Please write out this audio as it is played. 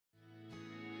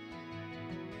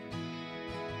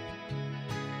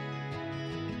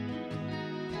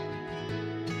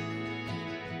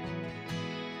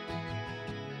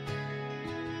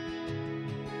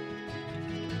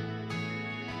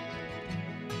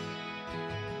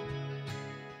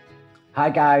Hi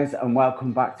guys, and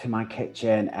welcome back to my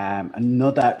kitchen.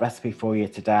 Another recipe for you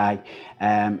today.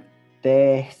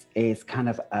 This is kind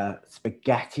of a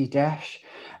spaghetti dish.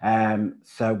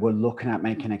 So we're looking at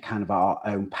making a kind of our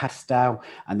own pesto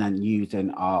and then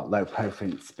using our low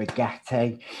protein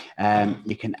spaghetti.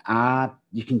 You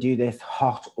can do this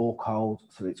hot or cold,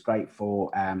 so it's great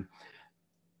for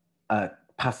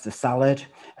pasta salad.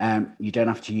 You don't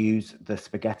have to use the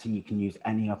spaghetti. You can use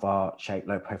any of our shaped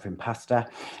low protein pasta.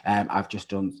 I've just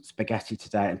done spaghetti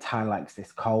today, and Ty likes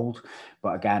this cold,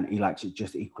 but again, he likes it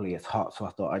just equally as hot. So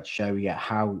I thought I'd show you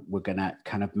how we're gonna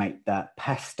kind of make the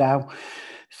pesto.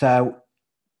 So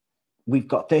we've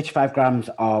got 35 grams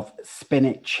of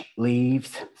spinach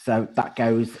leaves. So that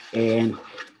goes in.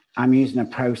 I'm using a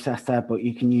processor, but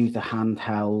you can use a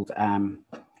handheld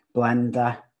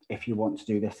blender if you want to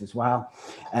do this as well.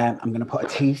 I'm going to put a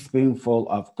teaspoonful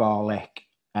of garlic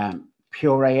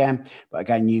puree in, but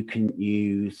again, you can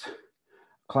use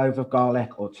a clove of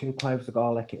garlic or 2 cloves of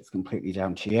garlic. It's completely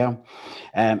down to you.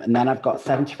 And then I've got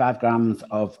 75 grams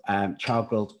of char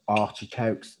grilled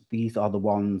artichokes. These are the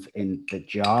ones in the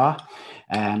jar.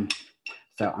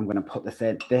 So I'm going to put this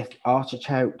in. This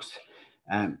artichokes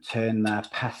turn the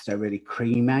pesto really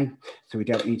creamy, so we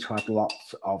don't need to add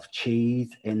lots of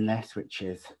cheese in this, which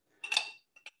is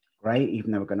great, even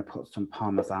though we're going to put some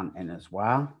parmesan in as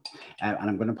well. And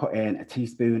I'm going to put in a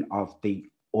teaspoon of the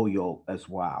oil as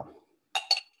well.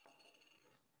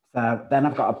 So then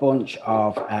I've got a bunch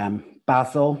of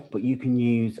basil, but you can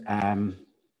use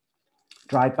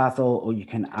dried basil, or you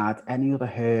can add any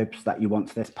other herbs that you want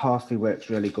to this. Parsley works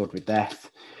really good with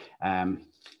this.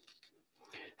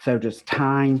 So does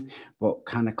thyme, but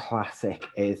kind of classic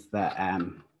is the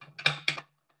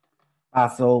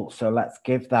basil. So let's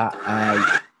give that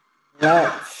a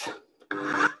let's.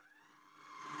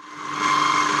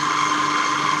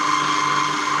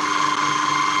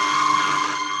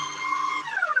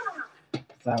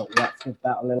 So let's give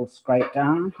that a little scrape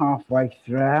down halfway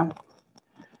through.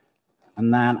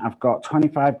 And then I've got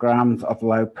 25 grams of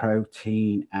low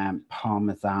protein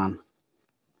parmesan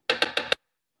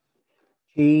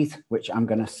cheese, which I'm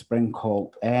going to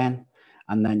sprinkle in.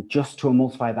 And then just to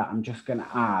emulsify that, I'm just going to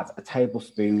add a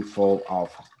tablespoonful of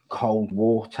cold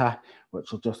water,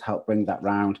 which will just help bring that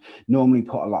round. Normally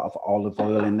put a lot of olive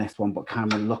oil in this one, but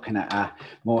kind of looking at a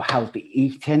more healthy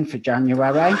eating for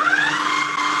January.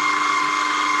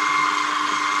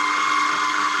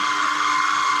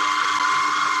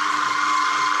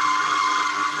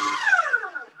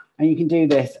 And you can do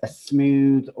this as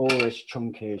smooth or as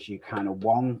chunky as you kind of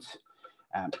want.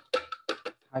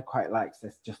 I quite like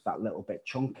this, just that little bit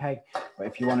chunky. But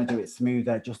if you want to do it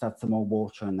smoother, just add some more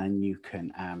water and then you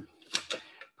can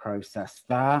process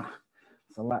that.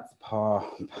 So let's pop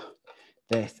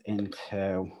this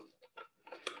into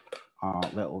our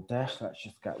little dish. Let's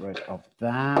just get rid of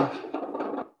that.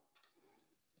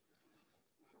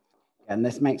 And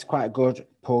this makes quite a good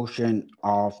portion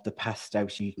of the pesto,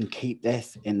 so you can keep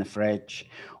this in the fridge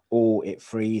or it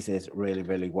freezes really,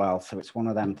 really well. So it's one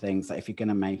of them things that if you're going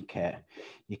to make it,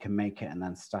 you can make it and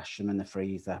then stash them in the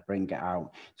freezer, bring it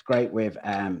out. It's great with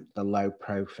the low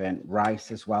protein rice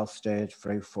as well, stirred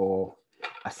through for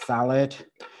a salad.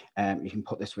 You can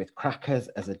put this with crackers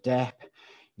as a dip.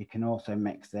 You can also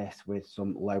mix this with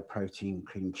some low protein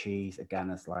cream cheese,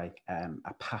 again, as like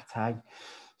a pate.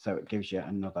 So it gives you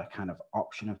another kind of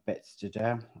option of bits to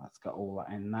do. Let's get all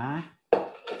that in there.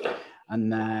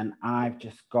 And then I've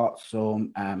just got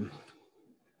some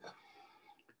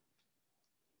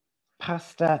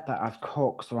pasta that I've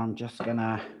cooked. So I'm just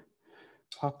gonna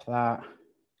pop that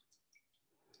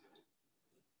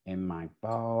in my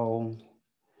bowl.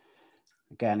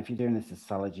 Again, if you're doing this as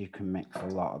salad, you can mix a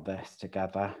lot of this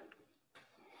together.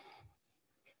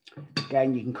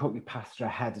 Again, you can cook your pasta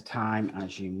ahead of time,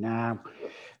 as you know.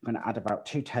 I'm going to add about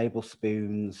 2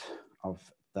 tablespoons of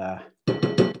the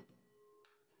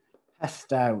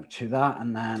pesto to that,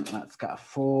 and then let's get a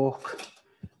fork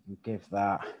and give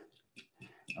that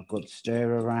a good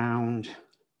stir around.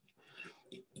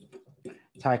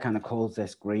 Ty kind of calls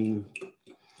this green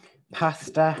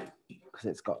pasta because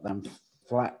it's got them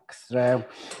flecks through.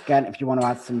 Again, if you want to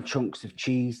add some chunks of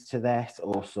cheese to this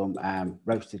or some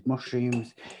roasted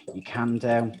mushrooms, you can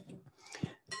do.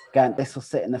 Again, this will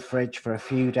sit in the fridge for a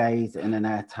few days in an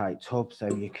airtight tub,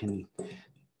 so you can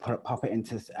pop it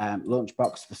into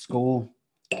lunchbox for school.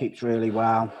 Keeps really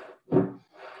well.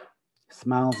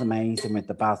 Smells amazing with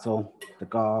the basil, the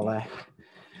garlic.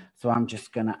 So I'm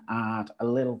just going to add a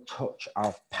little touch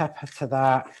of pepper to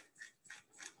that.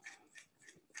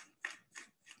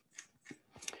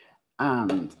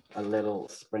 And a little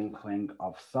sprinkling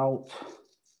of salt.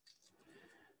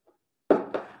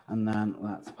 And then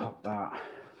let's pop that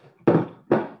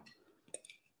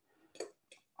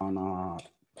on our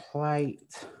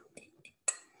plate.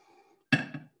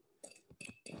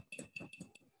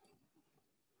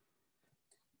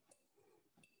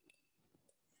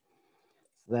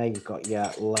 So there you've got your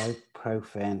low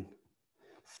profile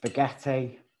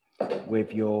spaghetti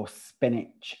with your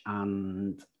spinach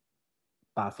and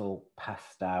basil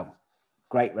pesto.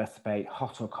 Great recipe,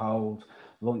 hot or cold,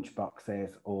 lunch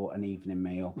boxes or an evening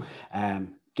meal.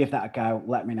 Give that a go.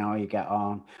 Let me know how you get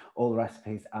on. All the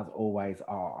recipes, as always,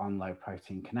 are on Low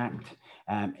Protein Connect.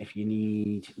 If you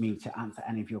need me to answer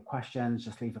any of your questions,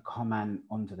 just leave a comment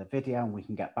under the video and we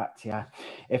can get back to you.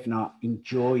 If not,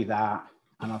 enjoy that.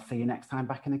 And I'll see you next time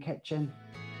back in the kitchen.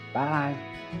 Bye.